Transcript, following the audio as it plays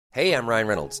Hey, I'm Ryan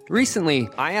Reynolds. Recently,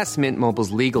 I asked Mint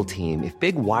Mobile's legal team if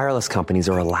big wireless companies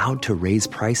are allowed to raise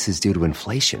prices due to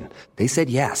inflation. They said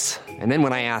yes. And then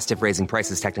when I asked if raising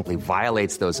prices technically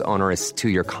violates those onerous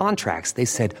two-year contracts, they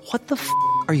said, "What the f***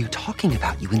 are you talking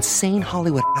about, you insane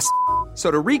Hollywood ass?" So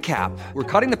to recap, we're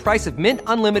cutting the price of Mint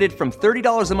Unlimited from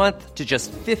 $30 a month to just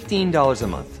 $15 a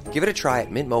month. Give it a try at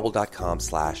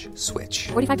mintmobile.com/switch.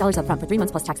 $45 up front for 3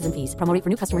 months plus taxes and fees. Promo rate for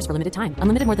new customers for limited time.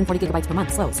 Unlimited more than 40 gigabytes per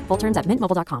month. Slows full terms at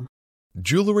mintmobile.com.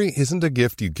 Jewelry isn't a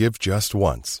gift you give just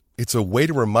once. It's a way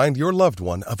to remind your loved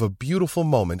one of a beautiful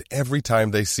moment every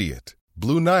time they see it.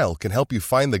 Blue Nile can help you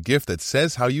find the gift that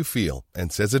says how you feel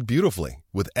and says it beautifully,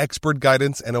 with expert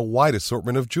guidance and a wide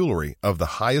assortment of jewelry of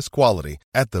the highest quality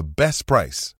at the best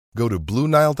price. Go to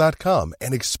BlueNile.com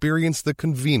and experience the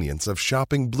convenience of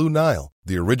shopping Blue Nile,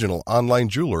 the original online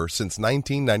jeweler since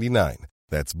 1999.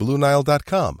 That's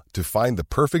BlueNile.com to find the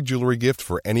perfect jewelry gift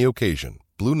for any occasion.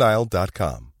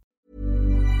 BlueNile.com.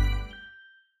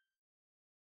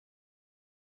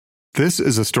 This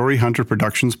is a Story Hunter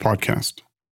Productions podcast.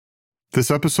 This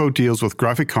episode deals with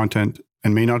graphic content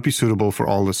and may not be suitable for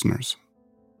all listeners.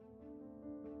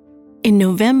 In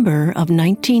November of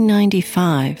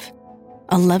 1995,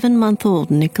 11-month-old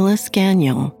Nicholas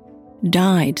Gagnon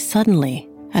died suddenly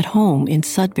at home in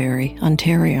Sudbury,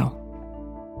 Ontario.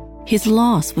 His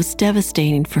loss was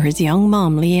devastating for his young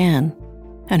mom, Leanne,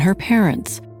 and her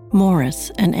parents,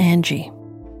 Morris and Angie.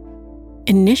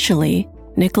 Initially,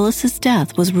 Nicholas's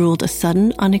death was ruled a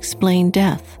sudden, unexplained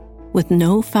death, with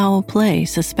no foul play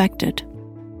suspected.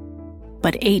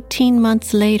 But 18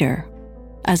 months later,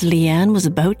 as Leanne was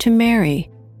about to marry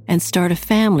and start a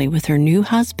family with her new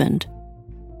husband,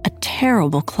 a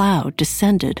terrible cloud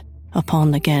descended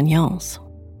upon the Gagnons.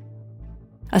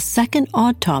 A second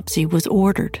autopsy was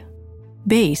ordered,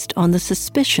 based on the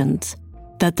suspicions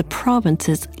that the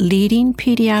province's leading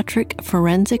pediatric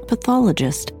forensic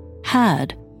pathologist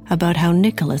had about how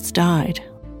Nicholas died.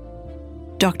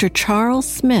 Dr. Charles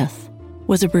Smith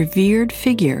was a revered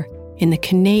figure in the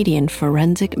Canadian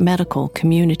forensic medical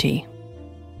community.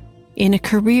 In a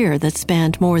career that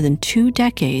spanned more than 2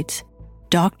 decades,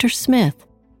 Dr. Smith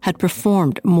had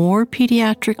performed more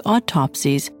pediatric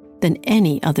autopsies than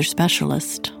any other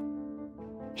specialist.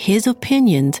 His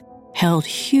opinions held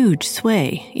huge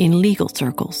sway in legal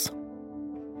circles,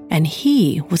 and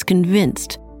he was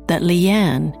convinced that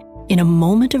Leanne, in a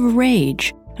moment of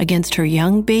rage against her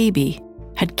young baby,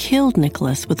 had killed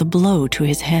Nicholas with a blow to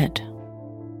his head.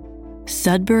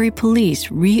 Sudbury police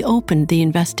reopened the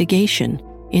investigation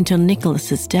into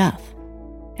Nicholas's death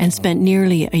and spent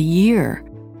nearly a year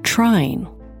trying,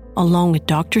 along with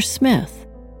Dr. Smith,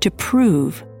 to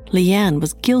prove Leanne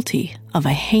was guilty of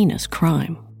a heinous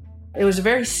crime. It was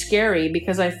very scary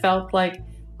because I felt like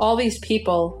all these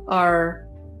people are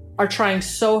trying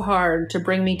so hard to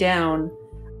bring me down,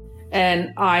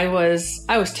 and I was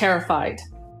terrified.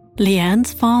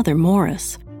 Leanne's father,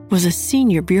 Morris, was a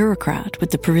senior bureaucrat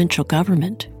with the provincial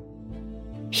government.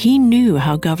 He knew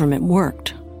how government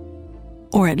worked,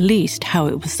 or at least how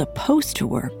it was supposed to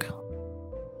work.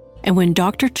 And when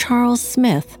Dr. Charles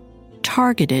Smith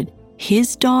targeted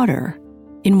his daughter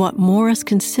in what Morris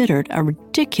considered a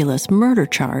ridiculous murder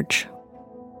charge,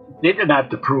 they didn't have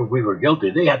to prove we were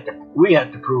guilty. We had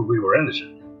to prove we were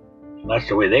innocent. And that's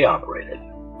the way they operated.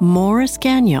 Morris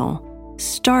Gagnon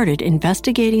started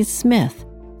investigating Smith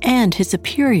and his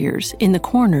superiors in the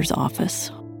coroner's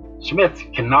office. Smith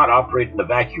cannot operate in the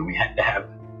vacuum. We had to have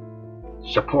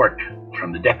support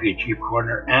from the deputy chief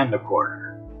coroner and the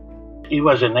coroner. He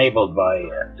was enabled by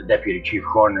the deputy chief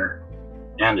coroner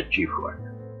and the chief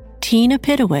coroner. Tina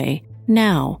Pittaway,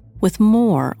 now with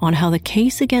more on how the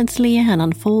case against Leanne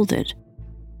unfolded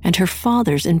and her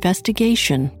father's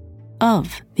investigation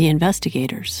of the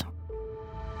investigators.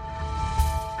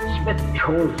 Smith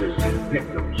chose his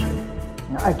victims.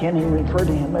 I can't even refer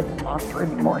to him as a monster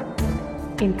anymore.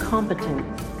 Incompetent,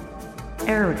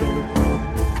 arrogant,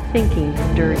 thinking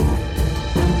dirty.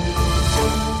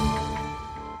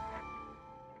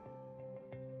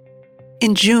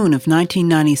 In June of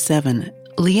 1997,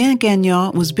 Leanne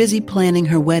Gagnon was busy planning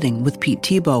her wedding with Pete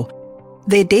Thibault.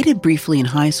 They dated briefly in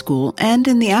high school, and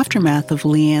in the aftermath of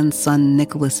Leanne's son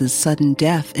Nicholas's sudden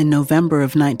death in November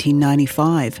of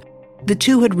 1995, the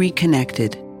two had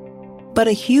reconnected. But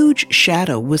a huge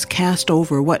shadow was cast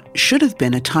over what should have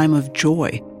been a time of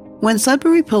joy when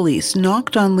Sudbury police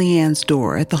knocked on Leanne's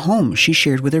door at the home she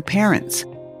shared with her parents.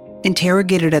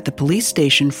 Interrogated at the police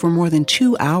station for more than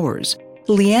 2 hours,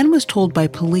 Leanne was told by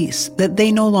police that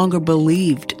they no longer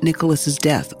believed Nicholas's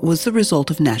death was the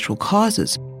result of natural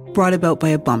causes brought about by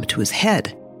a bump to his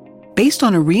head. Based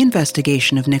on a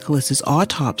reinvestigation of Nicholas's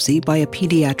autopsy by a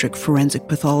pediatric forensic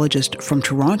pathologist from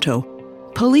Toronto,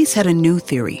 police had a new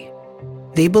theory.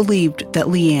 They believed that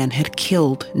Leanne had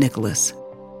killed Nicholas.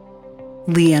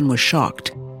 Leanne was shocked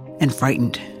and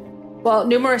frightened. Well,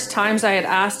 numerous times I had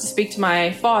asked to speak to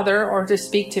my father or to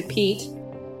speak to Pete.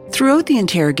 Throughout the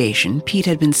interrogation, Pete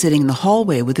had been sitting in the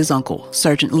hallway with his uncle,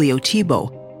 Sergeant Leo Thibault,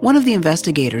 one of the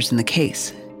investigators in the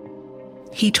case.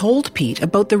 He told Pete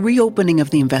about the reopening of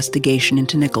the investigation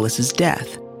into Nicholas's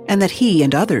death, and that he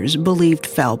and others believed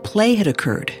foul play had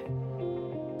occurred.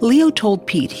 Leo told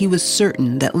Pete he was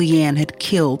certain that Leanne had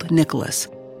killed Nicholas.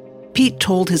 Pete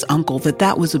told his uncle that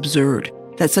that was absurd,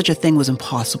 that such a thing was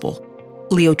impossible.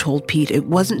 Leo told Pete it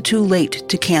wasn't too late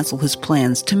to cancel his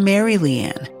plans to marry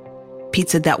Leanne. Pete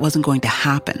said that wasn't going to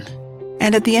happen.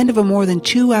 And at the end of a more than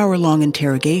 2-hour-long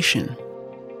interrogation,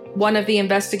 one of the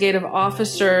investigative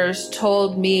officers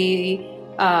told me,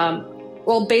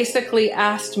 basically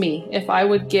asked me if I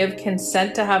would give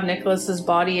consent to have Nicholas's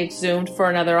body exhumed for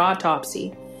another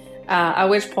autopsy. At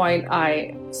which point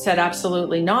I said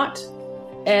absolutely not.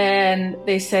 And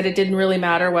they said it didn't really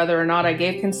matter whether or not I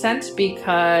gave consent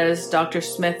because Dr.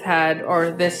 Smith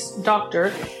this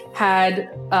doctor had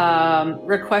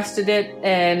requested it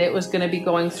and it was going to be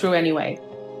going through anyway.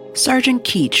 Sergeant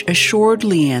Keech assured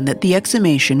Leanne that the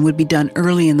exhumation would be done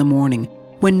early in the morning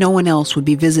when no one else would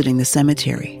be visiting the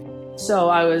cemetery. So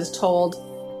I was told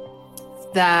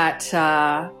that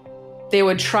they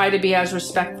would try to be as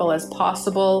respectful as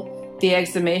possible. The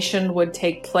exhumation would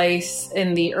take place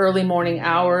in the early morning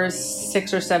hours,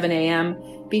 6 or 7 a.m.,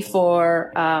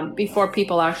 before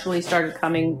people actually started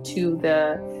coming to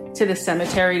the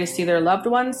cemetery to see their loved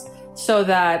ones, so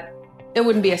that it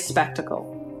wouldn't be a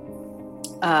spectacle.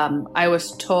 I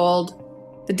was told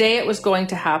the day it was going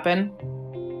to happen.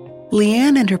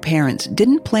 Leanne and her parents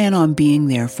didn't plan on being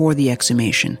there for the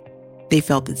exhumation. They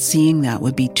felt that seeing that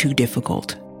would be too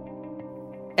difficult.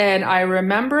 And I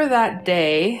remember that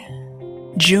day,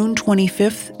 June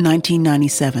 25th,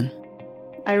 1997.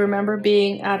 I remember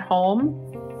being at home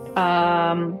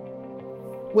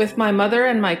with my mother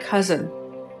and my cousin.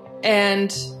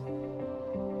 And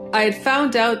I had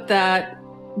found out that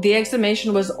the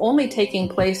exhumation was only taking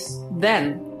place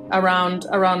then, around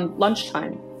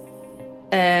lunchtime.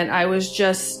 And I was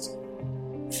just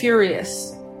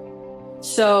furious.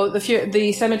 So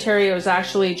the cemetery was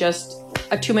actually just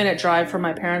a 2-minute drive from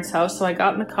my parents' house. So I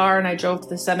got in the car and I drove to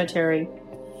the cemetery.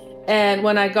 And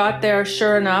when I got there,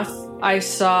 sure enough, I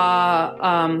saw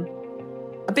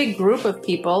a big group of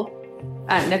people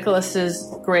at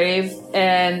Nicholas's grave,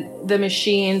 and the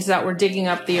machines that were digging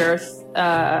up the earth,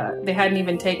 they hadn't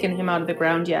even taken him out of the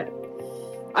ground yet.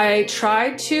 I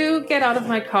tried to get out of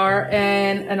my car,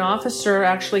 and an officer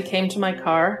actually came to my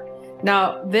car.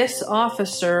 Now, this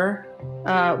officer,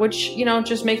 which,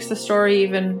 just makes the story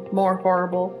even more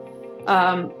horrible.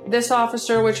 This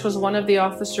officer, which was one of the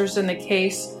officers in the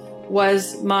case,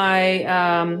 was my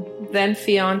then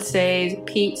fiance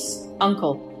Pete's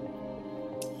uncle.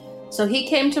 So he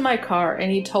came to my car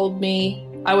and he told me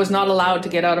I was not allowed to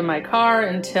get out of my car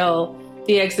until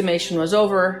the exhumation was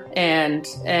over and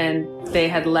they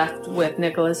had left with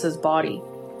Nicholas's body.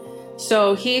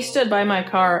 So he stood by my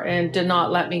car and did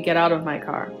not let me get out of my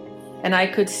car. And I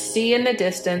could see in the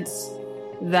distance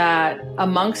that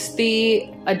amongst the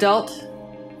adults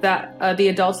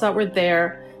that were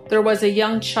there was a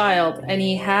young child, and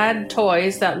he had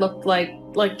toys that looked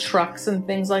like trucks and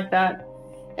things like that.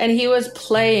 And he was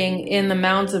playing in the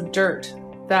mounds of dirt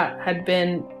that had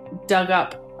been dug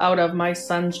up out of my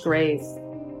son's grave.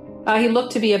 He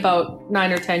looked to be about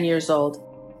 9 or 10 years old.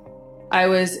 I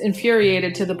was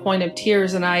infuriated to the point of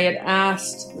tears, and I had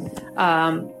asked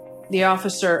the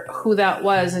officer who that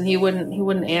was, and he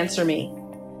wouldn't answer me.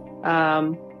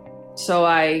 So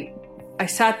I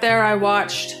sat there, I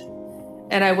watched,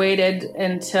 and I waited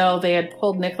until they had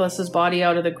pulled Nicholas's body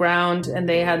out of the ground and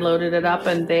they had loaded it up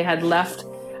and they had left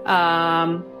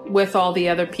with all the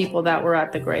other people that were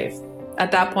at the grave.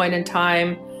 At that point in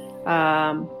time,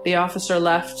 the officer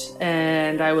left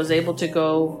and I was able to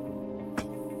go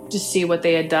to see what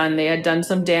they had done. They had done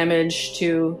some damage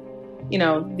to,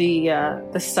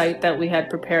 the site that we had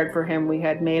prepared for him. We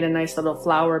had made a nice little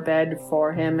flower bed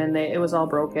for him, and it was all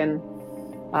broken.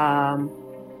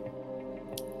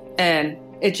 And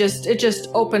it just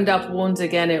opened up wounds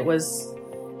again. It was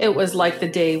like the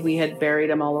day we had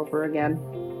buried him all over again.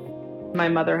 My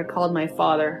mother had called my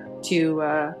father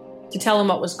to tell him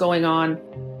what was going on.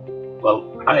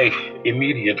 Well, I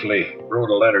immediately wrote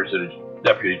a letter to the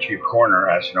Deputy Chief Coroner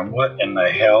asking him, what in the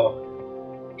hell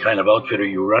kind of outfit are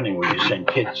you running where you send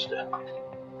kids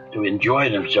to enjoy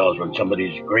themselves when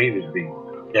somebody's grave is being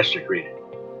desecrated.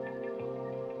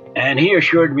 And he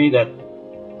assured me that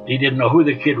he didn't know who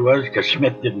the kid was because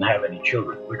Smith didn't have any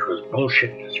children, which was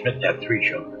bullshit. Smith had 3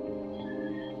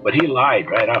 children. But he lied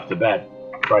right off the bat,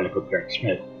 trying to protect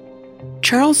Smith.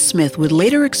 Charles Smith would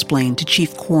later explain to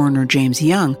Chief Coroner James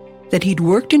Young that he'd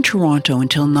worked in Toronto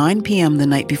until 9 p.m. the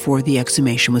night before the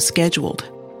exhumation was scheduled.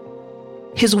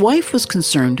 His wife was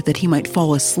concerned that he might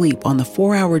fall asleep on the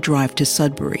 4-hour drive to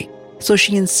Sudbury, so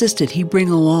she insisted he bring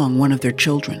along one of their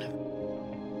children.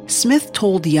 Smith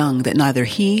told Young that neither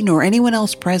he nor anyone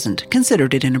else present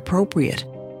considered it inappropriate.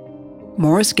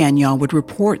 Maurice Gagnon would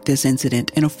report this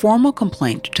incident in a formal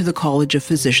complaint to the College of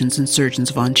Physicians and Surgeons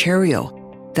of Ontario.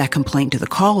 That complaint to the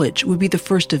college would be the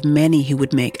first of many he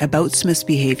would make about Smith's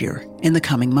behavior in the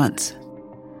coming months.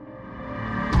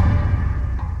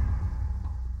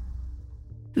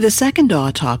 The second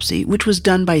autopsy, which was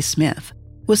done by Smith,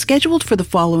 was scheduled for the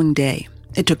following day.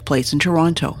 It took place in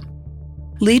Toronto.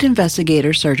 Lead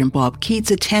investigator Sergeant Bob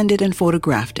Keats attended and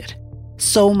photographed it.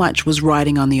 So much was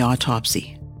riding on the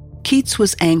autopsy. Keats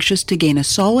was anxious to gain a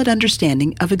solid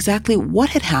understanding of exactly what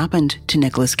had happened to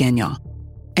Nicholas Gagnon,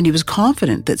 and he was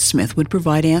confident that Smith would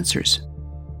provide answers.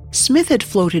 Smith had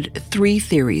floated 3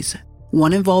 theories,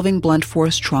 one involving blunt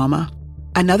force trauma,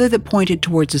 another that pointed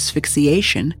towards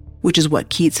asphyxiation, which is what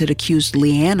Keats had accused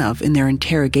Leanne of in their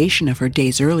interrogation of her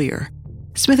days earlier.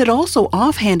 Smith had also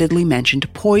offhandedly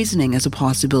mentioned poisoning as a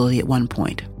possibility at one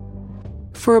point.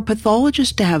 For a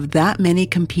pathologist to have that many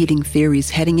competing theories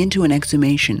heading into an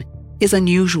exhumation is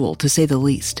unusual, to say the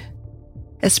least,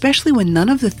 especially when none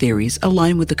of the theories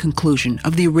align with the conclusion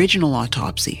of the original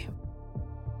autopsy.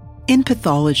 In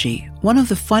pathology, one of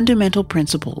the fundamental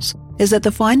principles is that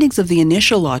the findings of the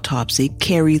initial autopsy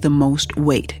carry the most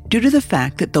weight due to the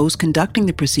fact that those conducting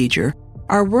the procedure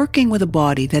are working with a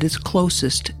body that is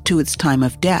closest to its time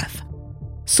of death.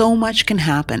 So much can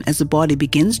happen as the body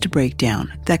begins to break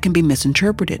down that can be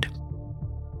misinterpreted,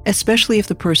 especially if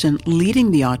the person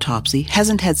leading the autopsy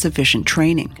hasn't had sufficient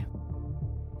training.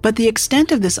 But the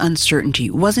extent of this uncertainty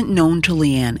wasn't known to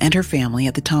Leanne and her family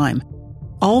at the time.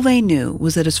 All they knew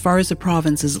was that as far as the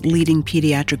province's leading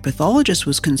pediatric pathologist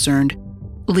was concerned,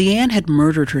 Leanne had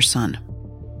murdered her son.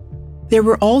 There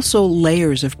were also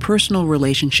layers of personal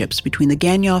relationships between the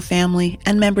Gagnon family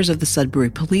and members of the Sudbury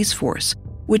police force,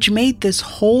 which made this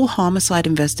whole homicide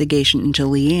investigation into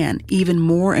Leanne even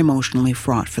more emotionally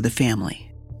fraught for the family.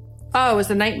 Oh, it was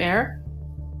a nightmare.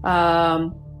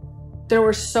 There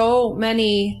were so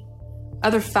many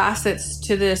other facets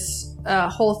to this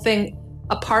whole thing,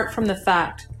 apart from the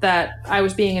fact that I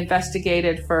was being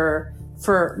investigated for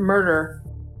murder.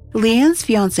 Leanne's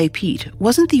fiancé Pete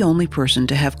wasn't the only person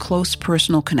to have close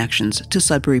personal connections to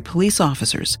Sudbury police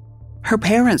officers. Her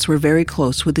parents were very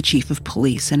close with the chief of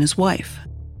police and his wife.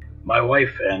 My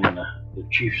wife and the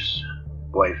chief's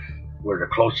wife were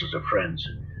the closest of friends.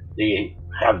 They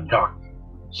haven't talked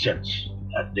since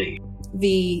that day.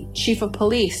 The chief of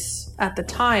police at the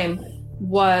time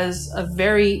was a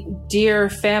very dear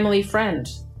family friend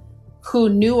who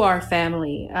knew our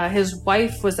family. His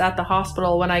wife was at the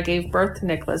hospital when I gave birth to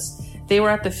Nicholas. They were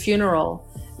at the funeral.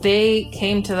 They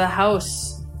came to the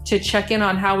house to check in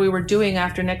on how we were doing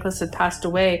after Nicholas had passed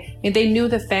away. And they knew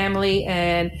the family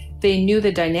and they knew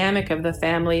the dynamic of the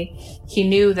family. He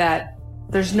knew that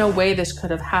there's no way this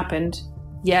could have happened,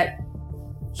 yet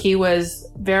he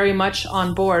was very much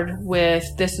on board with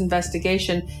this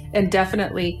investigation and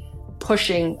definitely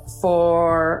pushing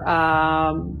for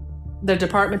the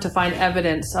department to find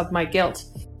evidence of my guilt.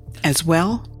 As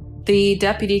well, the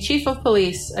deputy chief of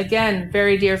police, again,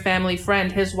 very dear family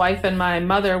friend. His wife and my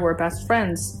mother were best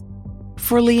friends.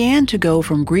 For Leanne to go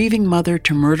from grieving mother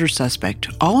to murder suspect,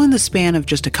 all in the span of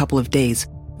just a couple of days,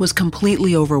 was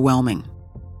completely overwhelming.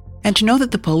 And to know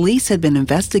that the police had been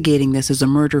investigating this as a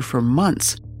murder for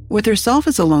months, with herself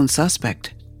as a lone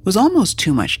suspect, was almost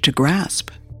too much to grasp.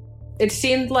 It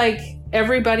seemed like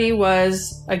everybody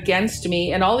was against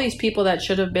me, and all these people that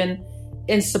should have been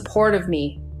in support of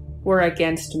me were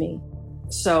against me.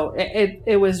 So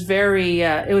it was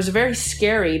very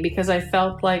scary, because I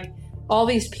felt like all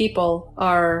these people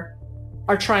are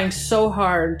trying so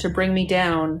hard to bring me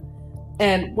down.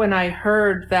 And when I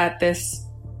heard that this,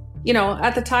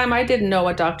 at the time I didn't know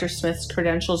what Dr. Smith's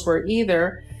credentials were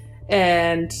either.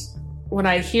 And when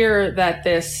I hear that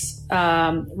this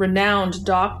renowned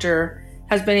doctor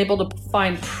has been able to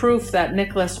find proof that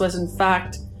Nicholas was in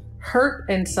fact hurt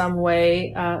in some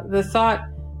way, the thought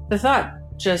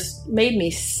just made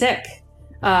me sick,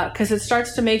 because it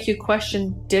starts to make you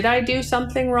question, did I do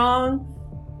something wrong?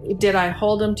 Did I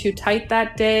hold him too tight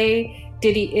that day?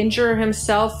 Did he injure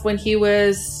himself when he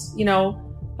was,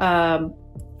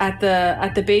 at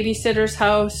the babysitter's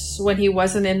house when he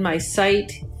wasn't in my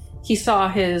sight. He saw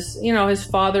his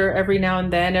father every now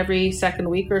and then, every second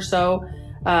week or so.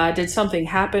 Did something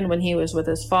happen when he was with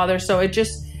his father? So it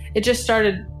just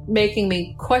started making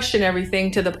me question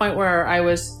everything to the point where I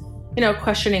was,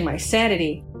 questioning my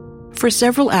sanity. For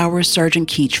several hours, Sergeant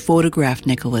Keech photographed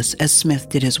Nicholas as Smith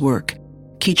did his work.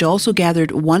 Keech also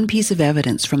gathered one piece of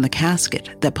evidence from the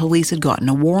casket that police had gotten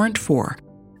a warrant for,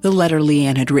 the letter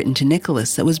Leanne had written to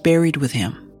Nicholas that was buried with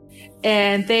him.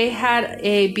 And they had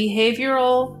a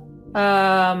behavioral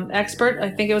expert, I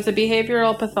think it was a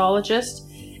behavioral pathologist,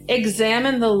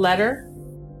 examine the letter.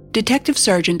 Detective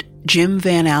Sergeant Jim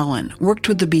Van Allen worked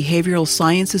with the Behavioral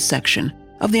Sciences section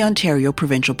of the Ontario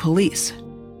Provincial Police.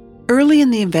 Early in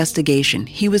the investigation,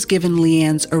 he was given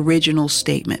Leanne's original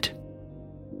statement.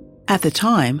 At the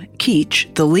time,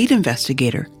 Keech, the lead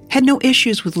investigator, had no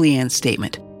issues with Leanne's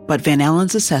statement, but Van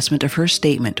Allen's assessment of her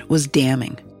statement was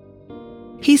damning.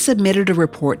 He submitted a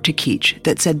report to Keech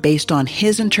that said based on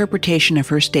his interpretation of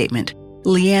her statement,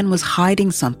 Leanne was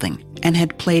hiding something and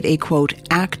had played a, quote,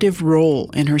 active role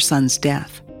in her son's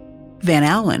death. Van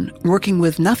Allen, working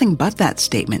with nothing but that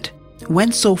statement,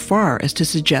 went so far as to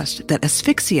suggest that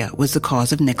asphyxia was the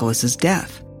cause of Nicholas's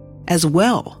death. As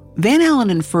well, Van Allen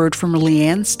inferred from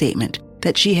Leanne's statement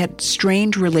that she had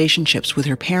strained relationships with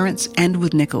her parents and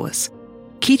with Nicholas.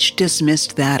 Keech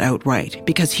dismissed that outright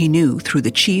because he knew through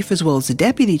the chief as well as the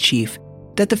deputy chief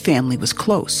that the family was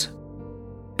close.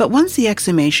 But once the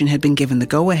exhumation had been given the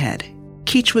go-ahead,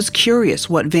 Keech was curious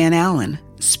what Van Allen,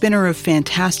 spinner of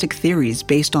fantastic theories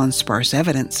based on sparse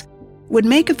evidence, would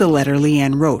make of the letter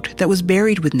Leanne wrote that was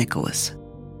buried with Nicholas.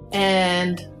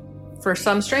 And for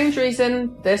some strange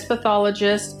reason, this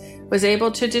pathologist was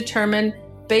able to determine,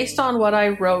 based on what I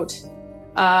wrote,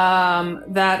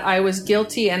 that I was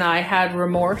guilty and I had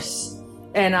remorse,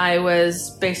 and I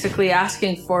was basically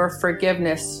asking for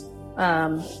forgiveness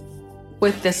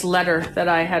with this letter that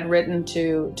I had written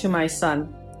to my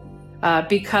son,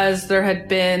 because there had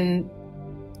been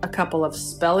a couple of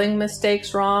spelling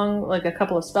mistakes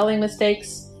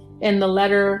in the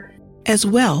letter. As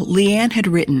well, Leanne had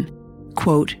written,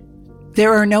 quote,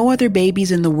 "There are no other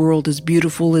babies in the world as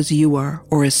beautiful as you are,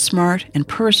 or as smart and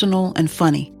personal and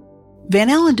funny."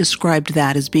 Van Allen described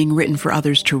that as being written for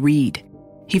others to read.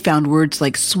 He found words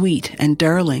like sweet and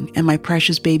darling and my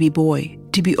precious baby boy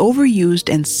to be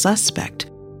overused and suspect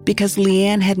because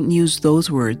Leanne hadn't used those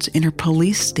words in her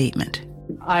police statement.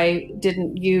 I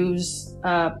didn't use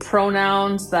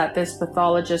pronouns that this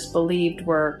pathologist believed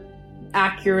were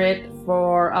accurate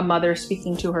for a mother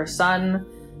speaking to her son.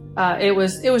 It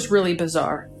was really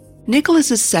bizarre.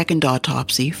 Nicholas's second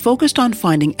autopsy focused on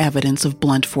finding evidence of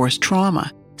blunt force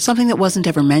trauma, something that wasn't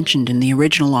ever mentioned in the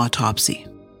original autopsy.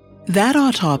 That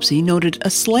autopsy noted a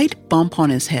slight bump on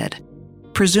his head,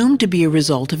 presumed to be a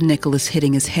result of Nicholas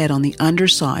hitting his head on the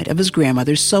underside of his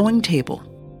grandmother's sewing table.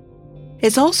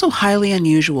 It's also highly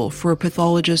unusual for a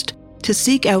pathologist to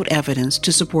seek out evidence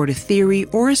to support a theory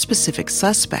or a specific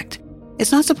suspect.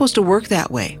 It's not supposed to work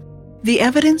that way. The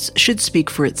evidence should speak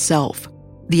for itself.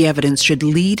 The evidence should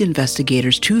lead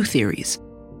investigators to theories.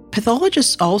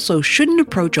 Pathologists also shouldn't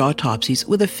approach autopsies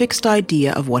with a fixed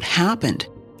idea of what happened,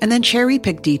 and then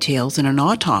cherry-pick details in an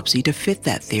autopsy to fit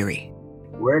that theory.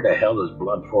 Where the hell does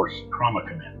blunt force trauma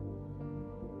come in?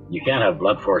 You can't have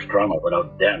blunt force trauma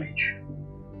without damage.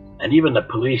 And even the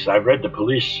police, I've read the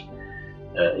police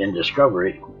in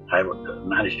Discovery. I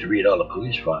managed to read all the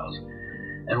police files.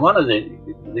 And one of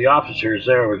the officers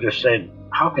there was just saying,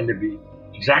 how can there be,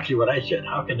 exactly what I said,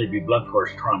 how can there be blunt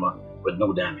force trauma with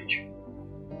no damage?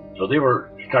 So they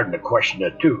were starting to question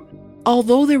that too.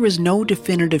 Although there was no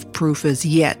definitive proof as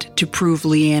yet to prove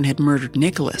Leanne had murdered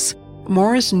Nicholas,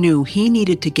 Morris knew he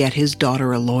needed to get his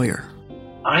daughter a lawyer.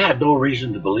 I had no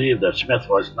reason to believe that Smith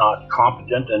was not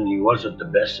competent and he wasn't the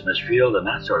best in his field and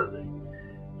that sort of thing.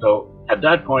 So at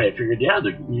that point, I figured,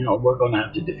 we're going to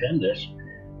have to defend this.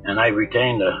 And I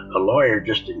retained a lawyer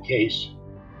just in case.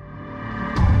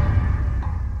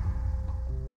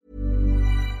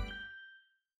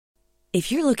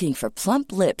 If you're looking for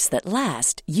plump lips that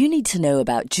last, you need to know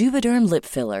about Juvederm lip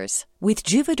fillers. With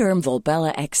Juvederm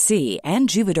Volbella XC and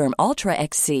Juvederm Ultra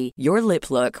XC, your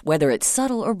lip look, whether it's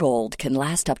subtle or bold, can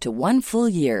last up to 1 full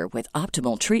year with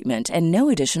optimal treatment and no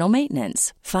additional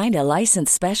maintenance. Find a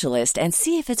licensed specialist and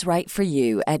see if it's right for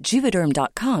you at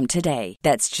Juvederm.com today.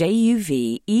 That's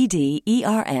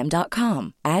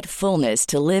JUVEDERM.com. Add fullness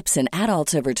to lips in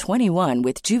adults over 21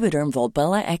 with Juvederm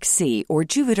Volbella XC or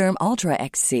Juvederm Ultra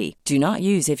XC. Do not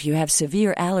use if you have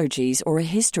severe allergies or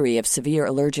a history of severe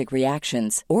allergic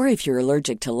reactions, or if you're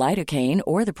allergic to lidocaine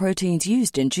or the proteins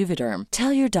used in Juvederm.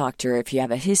 Tell your doctor if you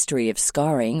have a history of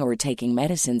scarring or taking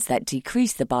medicines that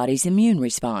decrease the body's immune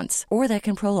response or that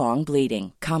can prolong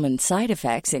bleeding. Common side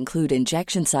effects include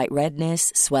injection site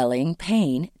redness, swelling,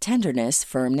 pain, tenderness,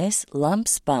 firmness,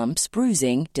 lumps, bumps,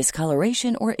 bruising,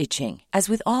 discoloration, or itching. As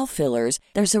with all fillers,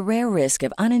 there's a rare risk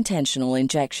of unintentional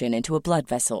injection into a blood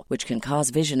vessel, which can cause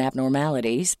vision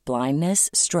abnormalities, blindness,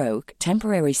 stroke,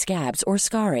 temporary scabs, or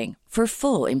scarring. For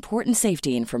full, important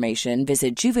safety information,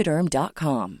 visit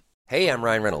Juvederm.com. Hey, I'm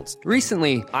Ryan Reynolds.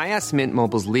 Recently, I asked Mint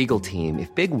Mobile's legal team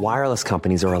if big wireless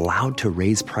companies are allowed to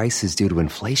raise prices due to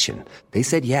inflation. They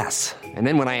said yes. And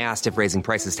then when I asked if raising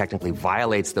prices technically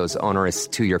violates those onerous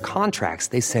 2-year contracts,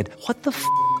 they said, "What the f***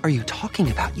 are you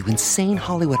talking about, you insane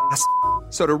Hollywood ass?"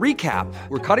 So to recap,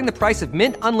 we're cutting the price of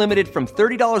Mint Unlimited from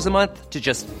 $30 a month to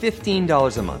just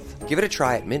 $15 a month. Give it a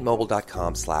try at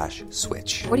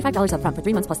mintmobile.com/switch. $45 up front for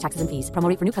 3 months plus taxes and fees. Promo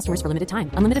rate for new customers for limited time.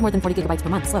 Unlimited more than 40 gigabytes per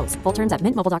month. Slows full terms at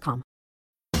mintmobile.com.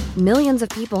 Millions of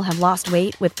people have lost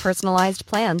weight with personalized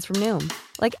plans from Noom.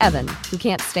 Like Evan, who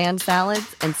can't stand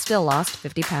salads and still lost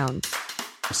 50 pounds.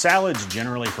 Salads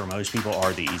generally for most people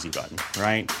are the easy button,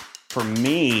 right? For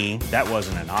me, that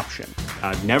wasn't an option.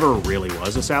 I never really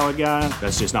was a salad guy.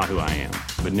 That's just not who I am.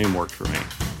 But Noom worked for me.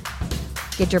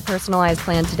 Get your personalized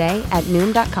plan today at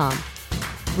Noom.com.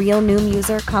 Real Noom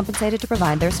user compensated to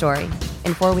provide their story.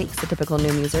 In 4 weeks, the typical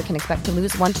Noom user can expect to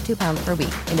lose 1 to 2 pounds per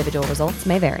week. Individual results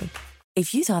may vary.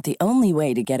 If you thought the only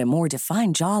way to get a more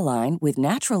defined jawline with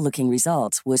natural-looking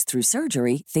results was through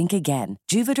surgery, think again.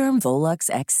 Juvederm Volux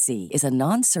XC is a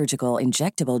non-surgical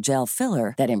injectable gel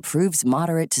filler that improves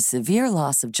moderate to severe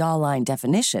loss of jawline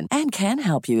definition and can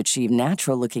help you achieve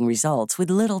natural-looking results with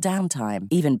little downtime.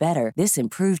 Even better, this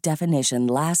improved definition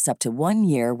lasts up to 1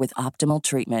 year with optimal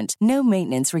treatment. No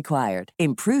maintenance required.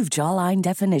 Improve jawline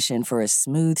definition for a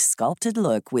smooth, sculpted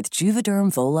look with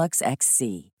Juvederm Volux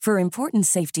XC. For important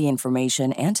safety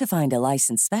information and to find a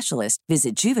licensed specialist,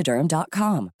 visit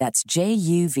Juvederm.com. That's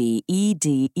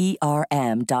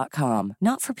Juvederm.com.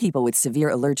 Not for people with severe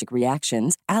allergic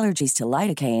reactions, allergies to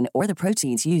lidocaine, or the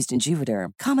proteins used in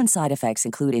Juvederm. Common side effects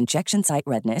include injection site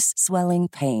redness, swelling,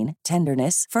 pain,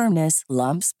 tenderness, firmness,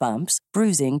 lumps, bumps,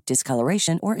 bruising,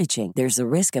 discoloration, or itching. There's a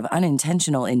risk of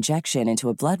unintentional injection into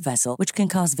a blood vessel, which can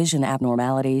cause vision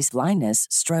abnormalities, blindness,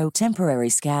 stroke, temporary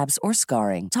scabs, or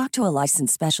scarring. Talk to a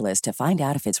licensed specialist to find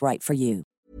out if it's right for you.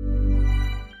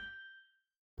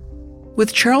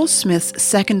 With Charles Smith's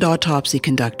second autopsy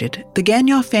conducted, the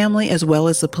Gagnon family as well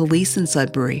as the police in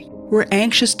Sudbury were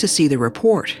anxious to see the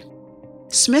report.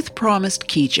 Smith promised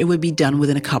Keech it would be done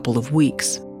within a couple of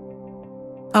weeks.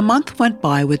 A month went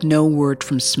by with no word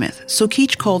from Smith, so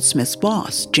Keech called Smith's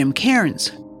boss, Jim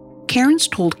Cairns. Cairns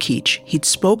told Keech he'd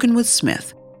spoken with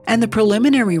Smith, and the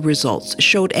preliminary results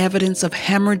showed evidence of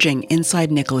hemorrhaging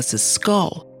inside Nicholas's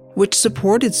skull, which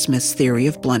supported Smith's theory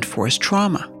of blunt force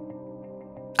trauma.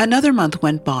 Another month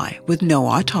went by with no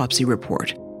autopsy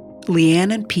report.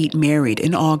 Leanne and Pete married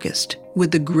in August,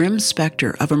 with the grim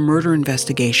specter of a murder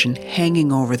investigation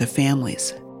hanging over the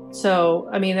families. So,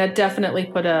 I mean, that definitely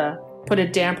put a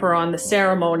damper on the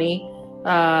ceremony.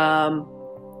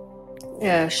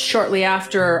 Shortly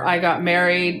after I got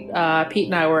married, Pete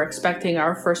and I were expecting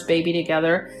our first baby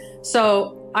together.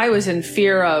 So I was in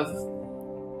fear of,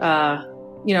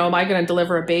 am I going to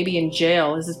deliver a baby in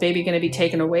jail? Is this baby going to be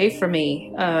taken away from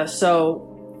me? So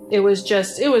it was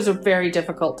a very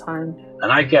difficult time.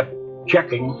 And I kept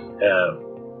checking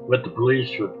with the police,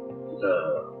 with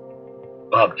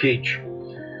Bob Keech,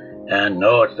 and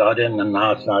no, it's not in, and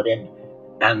no, it's not in.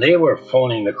 And they were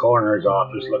phoning the coroner's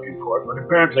office looking for it, but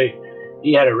apparently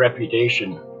he had a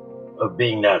reputation of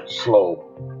being that slow.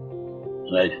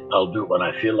 And I'll do it when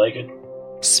I feel like it.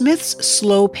 Smith's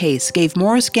slow pace gave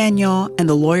Maurice Gagnon and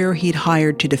the lawyer he'd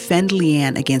hired to defend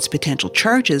Leanne against potential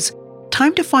charges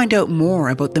time to find out more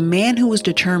about the man who was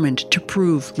determined to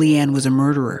prove Leanne was a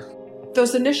murderer.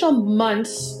 Those initial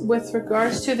months with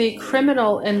regards to the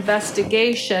criminal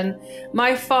investigation,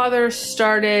 my father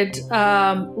started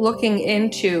looking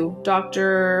into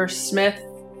Dr. Smith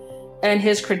and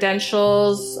his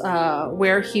credentials,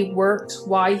 where he worked,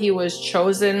 why he was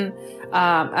chosen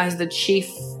as the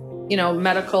chief,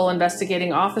 medical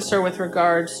investigating officer with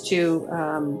regards to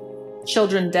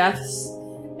children deaths.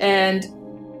 And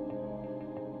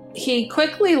he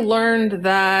quickly learned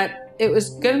that it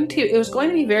was going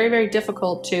to be very, very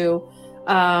difficult to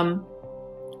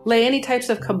lay any types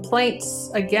of complaints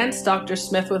against Dr.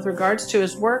 Smith with regards to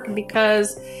his work,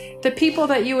 because the people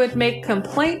that you would make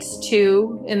complaints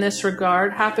to in this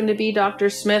regard happen to be Dr.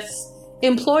 Smith's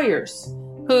employers,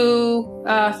 who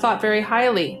thought very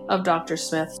highly of Dr.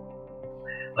 Smith.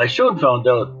 I soon found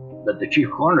out that the chief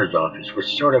coroner's office was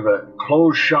sort of a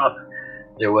closed shop.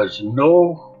 There was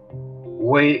no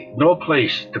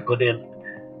place to put in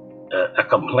a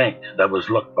complaint that was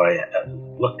looked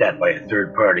at by a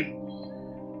third party.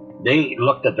 They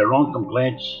looked at their own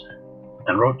complaints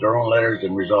and wrote their own letters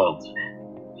and resolved.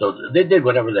 So they did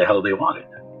whatever the hell they wanted.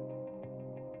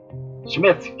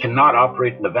 Smith cannot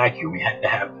operate in a vacuum. He had to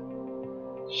have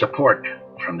support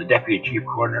from the deputy chief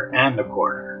coroner and the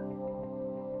coroner.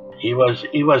 He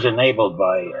was enabled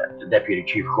by the deputy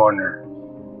chief coroner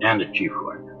and the chief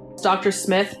coroner. Dr.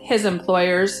 Smith, his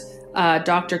employers,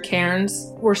 Dr.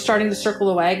 Cairns, were starting to circle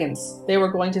the wagons. They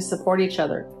were going to support each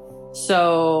other.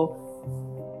 So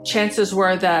chances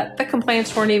were that the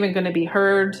complaints weren't even going to be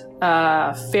heard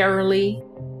fairly.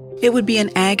 It would be an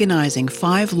agonizing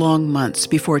 5 long months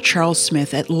before Charles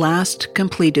Smith at last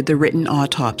completed the written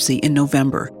autopsy in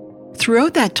November.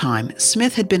 Throughout that time,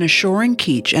 Smith had been assuring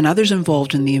Keech and others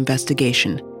involved in the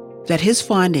investigation that his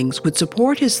findings would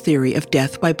support his theory of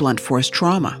death by blunt force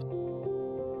trauma.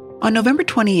 On November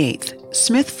 28th,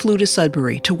 Smith flew to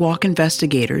Sudbury to walk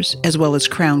investigators, as well as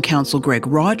Crown Counsel Greg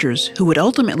Rogers, who would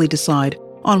ultimately decide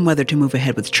on whether to move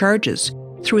ahead with charges,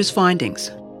 through his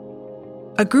findings.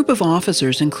 A group of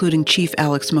officers, including Chief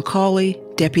Alex McCauley,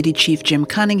 Deputy Chief Jim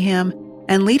Cunningham,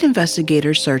 and lead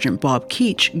investigator Sergeant Bob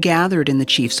Keech gathered in the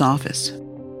chief's office.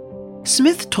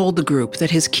 Smith told the group that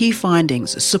his key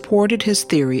findings supported his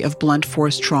theory of blunt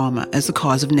force trauma as the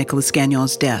cause of Nicolas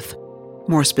Gagnon's death.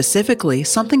 More specifically,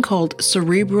 something called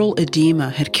cerebral edema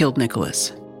had killed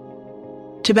Nicolas.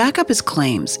 To back up his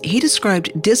claims, he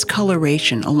described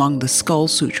discoloration along the skull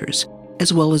sutures,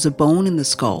 as well as a bone in the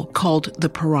skull called the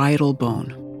parietal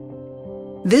bone.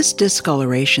 This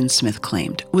discoloration, Smith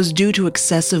claimed, was due to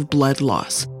excessive blood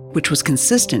loss, which was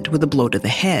consistent with a blow to the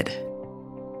head.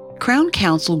 Crown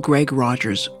Counsel Greg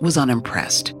Rogers was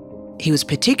unimpressed. He was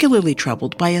particularly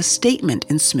troubled by a statement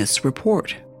in Smith's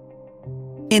report.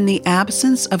 In the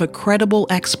absence of a credible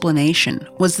explanation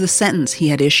was the sentence he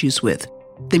had issues with.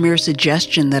 The mere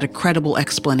suggestion that a credible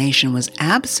explanation was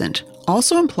absent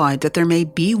also implied that there may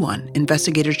be one.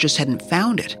 Investigators just hadn't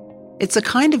found it. It's a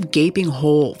kind of gaping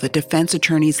hole that defense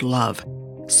attorneys love.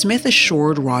 Smith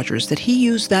assured Rogers that he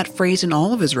used that phrase in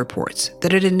all of his reports,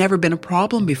 that it had never been a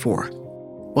problem before.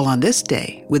 Well, on this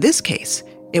day, with this case,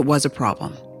 it was a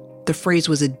problem. The phrase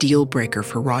was a deal breaker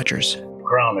for Rogers.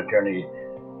 Crown attorney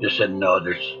just said, no,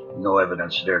 there's no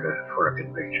evidence there for a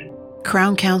conviction.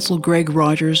 Crown Counsel Greg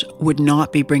Rogers would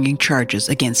not be bringing charges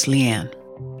against Leanne.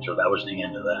 So that was the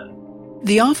end of that.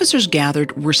 The officers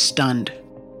gathered were stunned.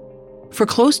 For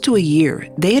close to a year,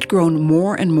 they had grown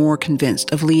more and more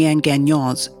convinced of Leanne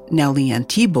Gagnon's, now Leanne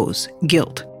Thibault's,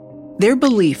 guilt. Their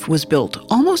belief was built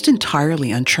almost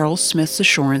entirely on Charles Smith's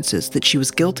assurances that she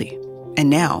was guilty, and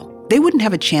now they wouldn't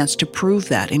have a chance to prove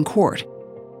that in court.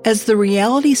 As the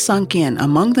reality sunk in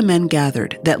among the men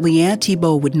gathered that Leanne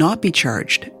Thibault would not be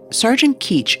charged, Sergeant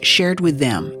Keech shared with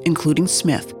them, including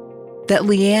Smith, that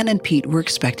Leanne and Pete were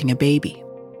expecting a baby.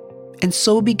 And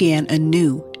so began a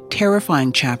new,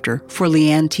 terrifying chapter for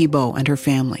Leanne Thibault and her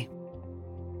family.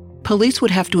 Police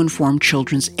would have to inform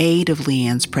Children's Aid of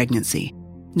Leanne's pregnancy.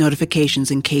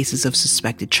 Notifications in cases of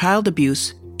suspected child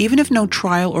abuse, even if no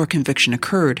trial or conviction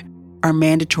occurred, are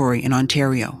mandatory in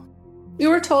Ontario. We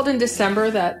were told in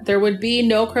December that there would be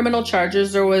no criminal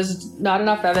charges. There was not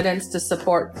enough evidence to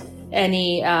support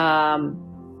any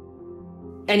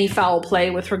foul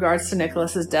play with regards to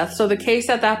Nicolas's death. So the case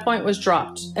at that point was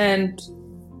dropped. And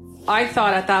I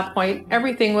thought at that point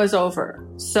everything was over.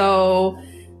 So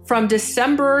from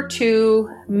December to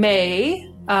May,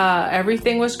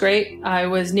 everything was great. I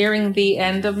was nearing the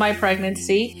end of my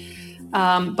pregnancy.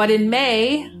 But in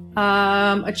May,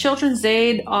 a Children's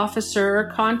Aid officer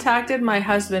contacted my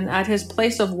husband at his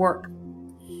place of work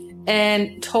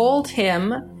and told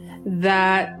him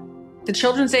that the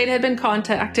Children's Aid had been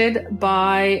contacted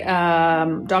by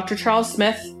Dr. Charles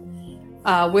Smith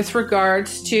with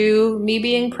regards to me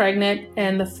being pregnant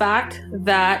and the fact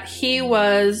that he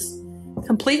was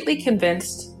completely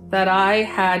convinced that I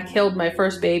had killed my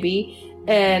first baby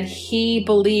and he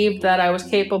believed that I was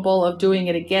capable of doing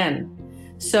it again.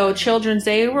 So Children's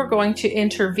Aid were going to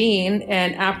intervene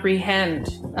and apprehend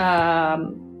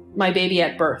my baby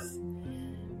at birth.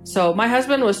 So my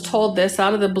husband was told this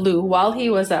out of the blue while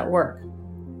he was at work.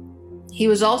 He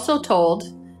was also told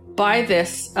by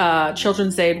this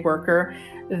Children's Aid worker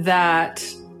that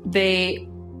they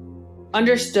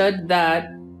understood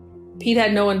that Pete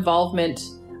had no involvement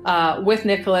with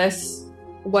Nicolas,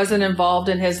 wasn't involved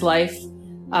in his life.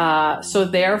 So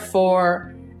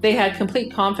therefore, they had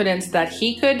complete confidence that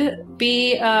he could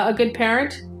be a good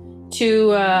parent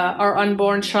to our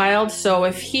unborn child. So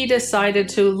if he decided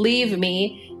to leave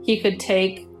me, he could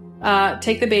take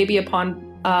the baby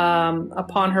upon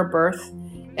her birth,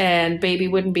 and baby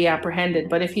wouldn't be apprehended.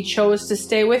 But if he chose to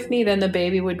stay with me, then the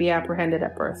baby would be apprehended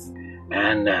at birth.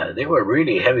 And they were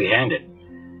really heavy-handed.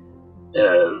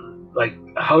 Like,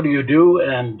 how do you do?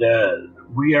 And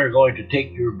we are going to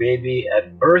take your baby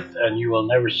at birth, and you will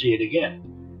never see it again.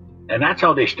 And that's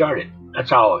how they started. That's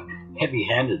how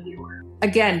heavy-handed they were.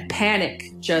 Again, panic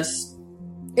just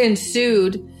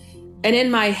ensued. And in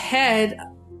my head,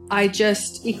 I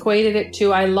just equated it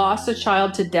to, I lost a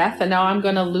child to death, and now I'm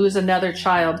going to lose another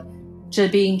child to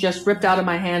being just ripped out of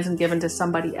my hands and given to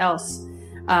somebody else.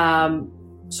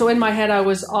 So in my head, I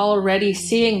was already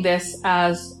seeing this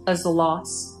as a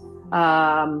loss,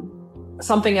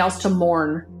 something else to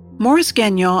mourn. Maurice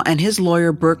Gagnon and his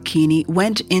lawyer Burke Keeney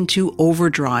went into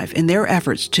overdrive in their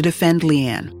efforts to defend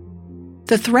Leanne.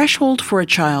 The threshold for a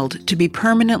child to be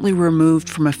permanently removed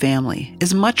from a family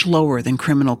is much lower than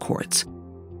criminal courts.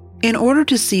 In order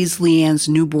to seize Leanne's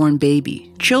newborn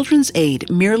baby, Children's Aid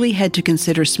merely had to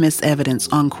consider Smith's evidence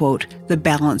on, quote, the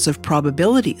balance of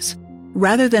probabilities,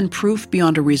 rather than proof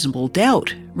beyond a reasonable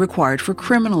doubt required for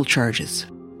criminal charges.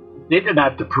 They didn't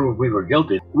have to prove we were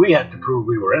guilty. We had to prove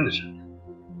we were innocent.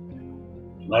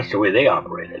 And that's the way they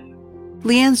operated.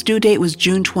 Leanne's due date was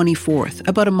June 24th,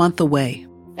 about a month away.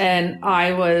 And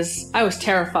I was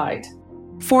terrified.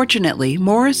 Fortunately,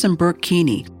 Maurice and Burke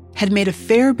Keeney had made a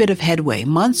fair bit of headway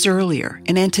months earlier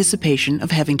in anticipation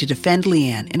of having to defend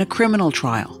Leanne in a criminal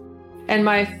trial. And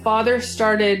my father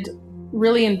started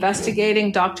really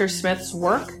investigating Dr. Smith's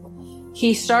work.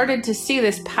 He started to see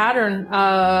this pattern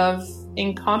of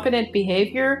incompetent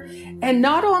behavior, and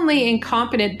not only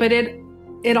incompetent, but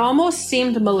it almost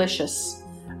seemed malicious.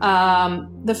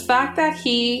 The fact that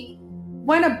he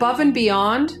went above and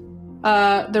beyond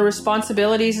the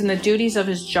responsibilities and the duties of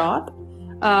his job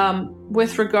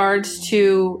with regards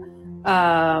to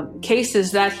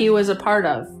cases that he was a part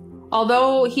of.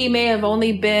 Although he may have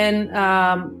only been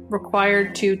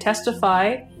required to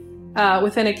testify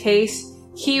within a case,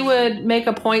 he would make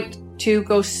a point to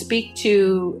go speak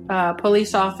to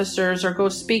police officers or go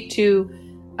speak to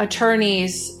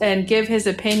attorneys and give his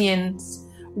opinions,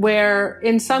 where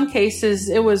in some cases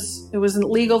it wasn't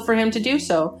legal for him to do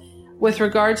so. With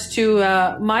regards to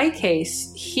my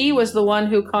case, he was the one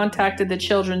who contacted the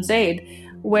Children's Aid,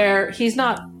 where he's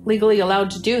not legally allowed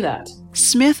to do that.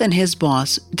 Smith and his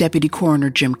boss, Deputy Coroner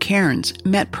Jim Cairns,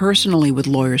 met personally with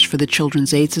lawyers for the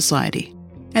Children's Aid Society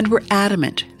and were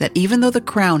adamant that even though the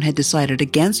Crown had decided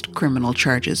against criminal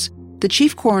charges, the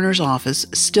Chief Coroner's Office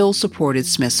still supported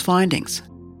Smith's findings.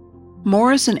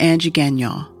 Maurice and Angie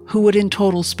Gagnon, who would in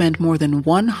total spend more than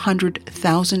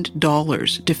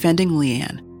 $100,000 defending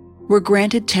Leanne, were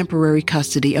granted temporary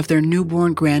custody of their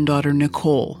newborn granddaughter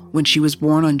Nicole when she was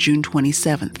born on June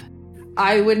 27th.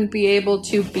 I wouldn't be able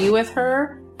to be with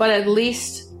her, but at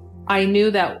least I knew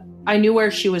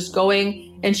where she was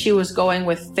going, and she was going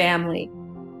with family.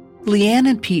 Leanne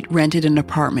and Pete rented an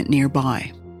apartment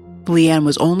nearby. Leanne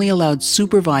was only allowed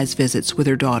supervised visits with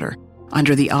her daughter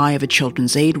under the eye of a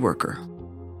Children's Aid worker.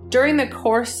 During the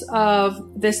course of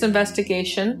this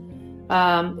investigation,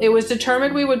 it was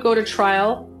determined we would go to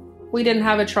trial. We didn't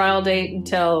have a trial date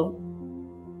until,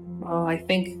 I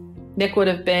think Nick would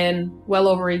have been well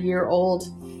over a year old.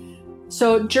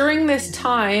 So during this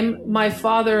time, my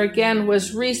father again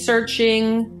was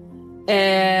researching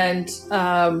and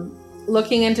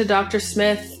looking into Dr.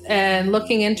 Smith and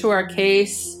looking into our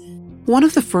case. One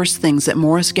of the first things that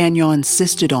Maurice Gagnon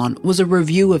insisted on was a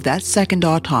review of that second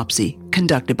autopsy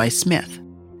conducted by Smith.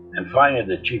 And finally,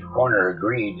 the chief coroner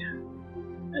agreed,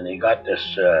 and they got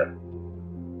this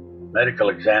medical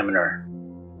examiner.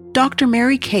 Dr.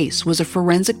 Mary Case was a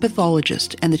forensic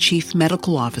pathologist and the chief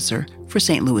medical officer for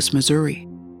St. Louis, Missouri.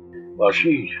 Well,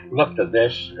 she looked at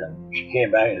this, and she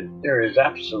came back, and there is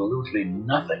absolutely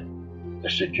nothing to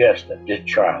suggest that this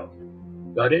child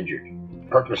got injured,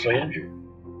 purposely injured.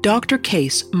 Dr.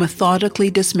 Case methodically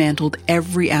dismantled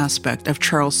every aspect of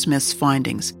Charles Smith's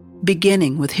findings,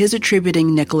 beginning with his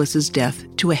attributing Nicholas's death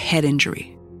to a head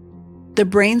injury. The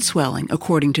brain swelling,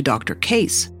 according to Dr.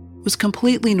 Case, was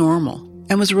completely normal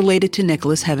and was related to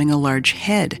Nicholas having a large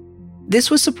head.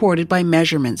 This was supported by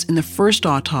measurements in the first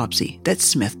autopsy that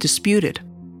Smith disputed.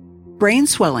 Brain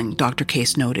swelling, Dr.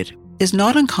 Case noted, is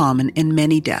not uncommon in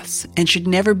many deaths and should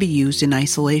never be used in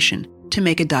isolation to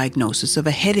make a diagnosis of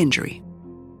a head injury.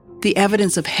 The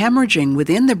evidence of hemorrhaging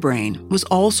within the brain was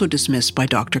also dismissed by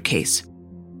Dr. Case.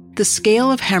 The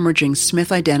scale of hemorrhaging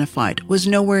Smith identified was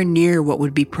nowhere near what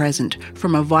would be present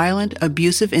from a violent,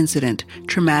 abusive incident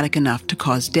traumatic enough to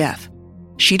cause death.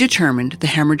 She determined the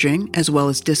hemorrhaging as well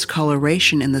as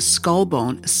discoloration in the skull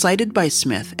bone cited by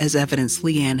Smith as evidence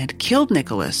Leanne had killed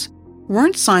Nicholas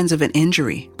weren't signs of an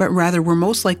injury, but rather were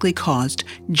most likely caused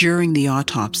during the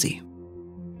autopsy.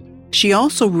 She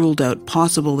also ruled out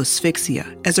possible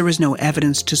asphyxia, as there was no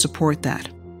evidence to support that.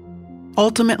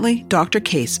 Ultimately, Dr.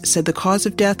 Case said the cause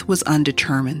of death was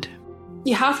undetermined.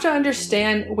 You have to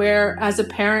understand where, as a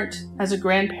parent, as a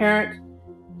grandparent,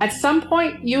 at some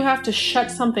point you have to shut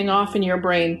something off in your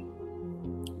brain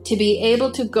to be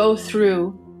able to go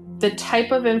through the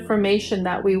type of information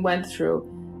that we went through.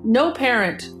 No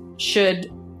parent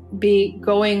should be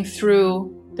going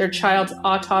through their child's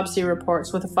autopsy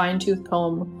reports with a fine-tooth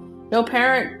comb. No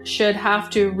parent should have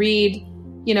to read,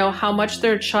 how much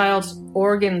their child's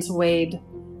organs weighed,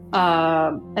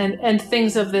 and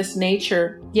things of this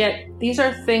nature. Yet these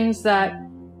are things that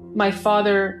my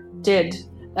father did.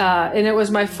 And it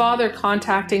was my father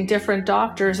contacting different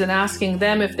doctors and asking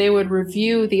them if they would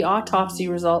review the autopsy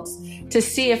results to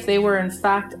see if they were in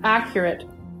fact accurate.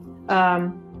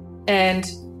 And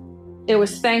it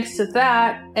was thanks to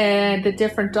that and the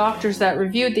different doctors that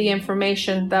reviewed the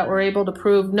information that were able to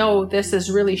prove, no, this is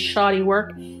really shoddy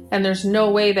work, and there's no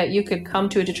way that you could come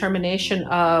to a determination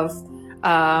of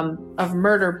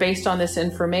murder based on this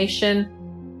information.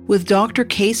 With Dr.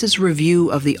 Case's review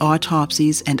of the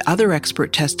autopsies and other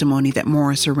expert testimony that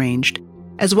Morris arranged,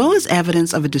 as well as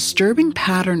evidence of a disturbing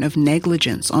pattern of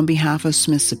negligence on behalf of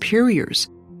Smith's superiors,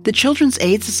 the Children's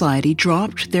Aid Society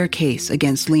dropped their case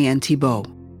against Leanne Thibeault.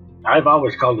 I've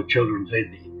always called the Children's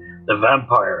Aid the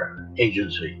vampire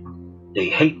agency. They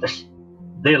hate this.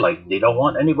 They don't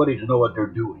want anybody to know what they're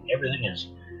doing. Everything is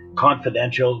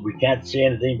confidential. We can't say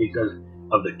anything because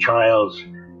of the child's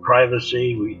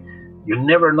privacy. You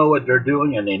never know what they're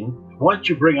doing, and then once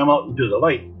you bring them out into the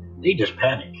light, they just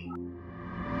panic.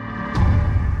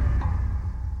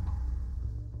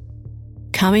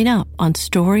 Coming up on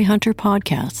Story Hunter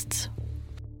Podcasts.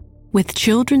 With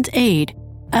Children's Aid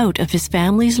out of his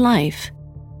family's life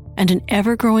and an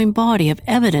ever-growing body of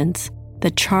evidence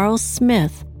that Charles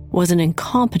Smith was an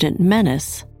incompetent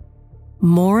menace,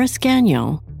 Morris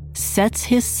Gagnon sets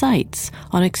his sights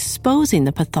on exposing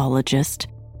the pathologist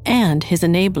and his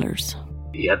enablers.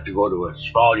 He had to go to a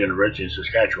small university in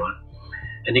Saskatchewan,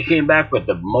 and he came back with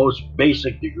the most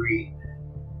basic degree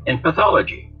in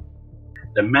pathology.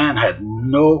 The man had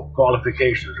no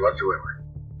qualifications whatsoever.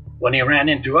 When he ran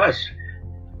into us,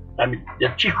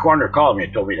 the chief coroner called me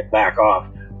and told me to back off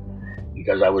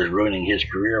because I was ruining his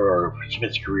career, or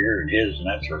Smith's career and his, and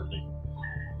that sort of thing.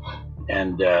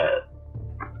 And I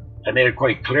made it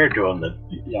quite clear to him that,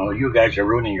 you guys are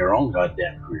ruining your own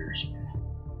goddamn careers.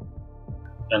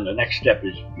 And the next step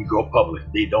is you go public.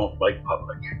 They don't like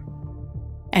public.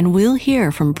 And we'll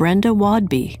hear from Brenda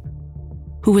Wadby,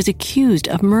 who was accused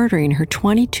of murdering her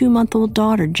 22-month-old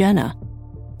daughter, Jenna,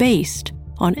 based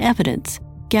on evidence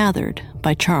gathered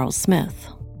by Charles Smith.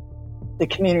 The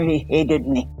community hated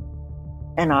me,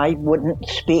 and I wouldn't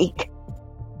speak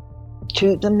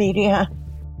to the media.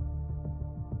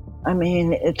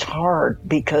 It's hard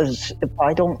because if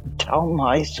I don't tell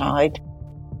my side,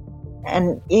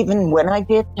 and even when I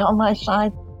did tell my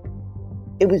side,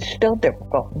 it was still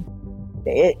difficult.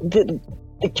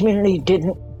 The community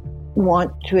didn't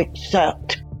want to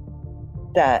accept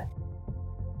that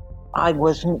I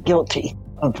wasn't guilty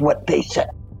of what they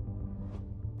said.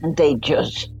 And they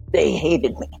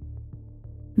hated me.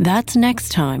 That's next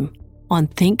time on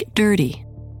Think Dirty,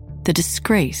 the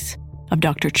disgrace of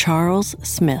Dr. Charles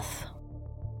Smith.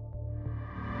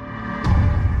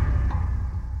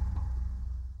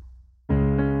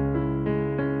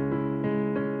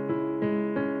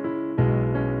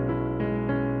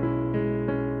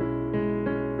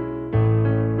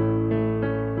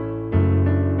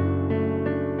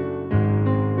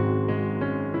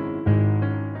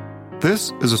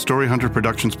 This is a Story Hunter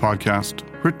Productions podcast,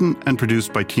 written and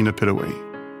produced by Tina Pittaway.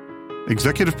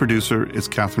 Executive producer is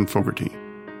Catherine Fogarty.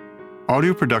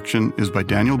 Audio production is by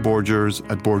Daniel Borgers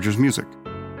at Borgers Music.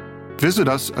 Visit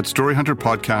us at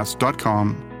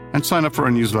storyhunterpodcast.com and sign up for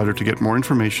our newsletter to get more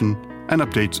information and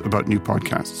updates about new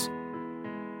podcasts.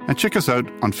 And check us out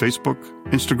on Facebook,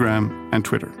 Instagram, and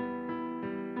Twitter.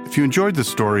 If you enjoyed this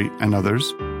story and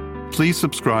others, please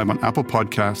subscribe on Apple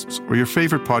Podcasts or your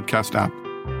favorite podcast app,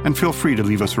 and feel free to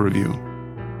leave us a review.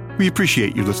 We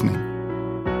appreciate you listening.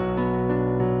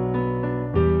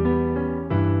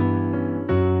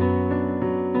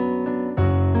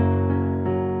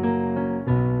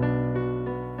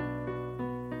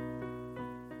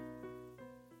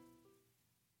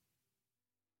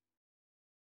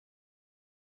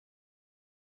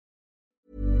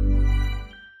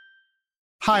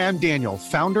 Hi, I'm Daniel,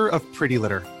 founder of Pretty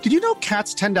Litter. Did you know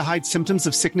cats tend to hide symptoms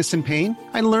of sickness and pain?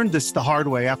 I learned this the hard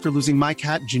way after losing my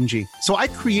cat, Gingy. So I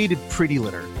created Pretty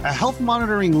Litter, a health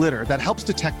monitoring litter that helps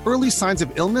detect early signs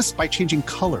of illness by changing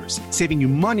colors, saving you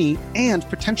money and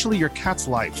potentially your cat's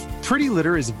life. Pretty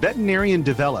Litter is veterinarian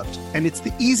developed, and it's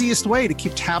the easiest way to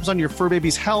keep tabs on your fur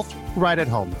baby's health right at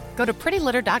home. Go to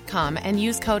prettylitter.com and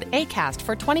use code ACAST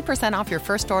for 20% off your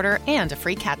first order and a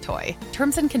free cat toy.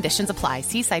 Terms and conditions apply.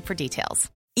 See site for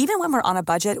details. Even when we're on a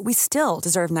budget, we still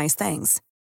deserve nice things.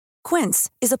 Quince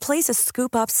is a place to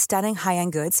scoop up stunning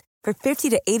high-end goods for 50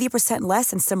 to 80%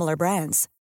 less than similar brands.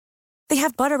 They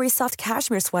have buttery soft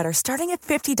cashmere sweaters starting at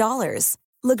 $50,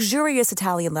 luxurious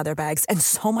Italian leather bags, and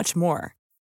so much more.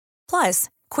 Plus,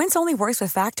 Quince only works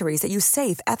with factories that use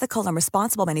safe, ethical, and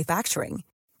responsible manufacturing.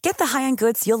 Get the high-end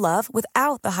goods you'll love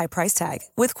without the high price tag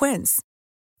with Quince.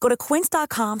 Go to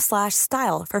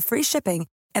quince.com/style for free shipping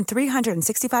and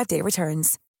 365-day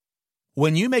returns.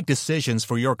 When you make decisions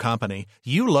for your company,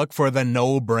 you look for the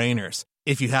no-brainers.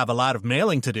 If you have a lot of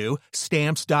mailing to do,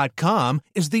 Stamps.com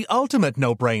is the ultimate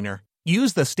no-brainer.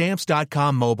 Use the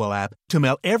Stamps.com mobile app to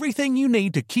mail everything you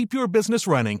need to keep your business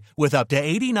running with up to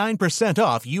 89%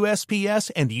 off USPS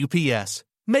and UPS.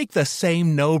 Make the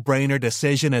same no-brainer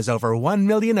decision as over 1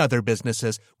 million other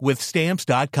businesses with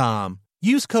Stamps.com.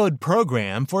 Use code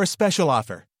PROGRAM for a special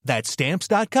offer. That's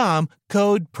Stamps.com,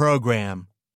 code PROGRAM.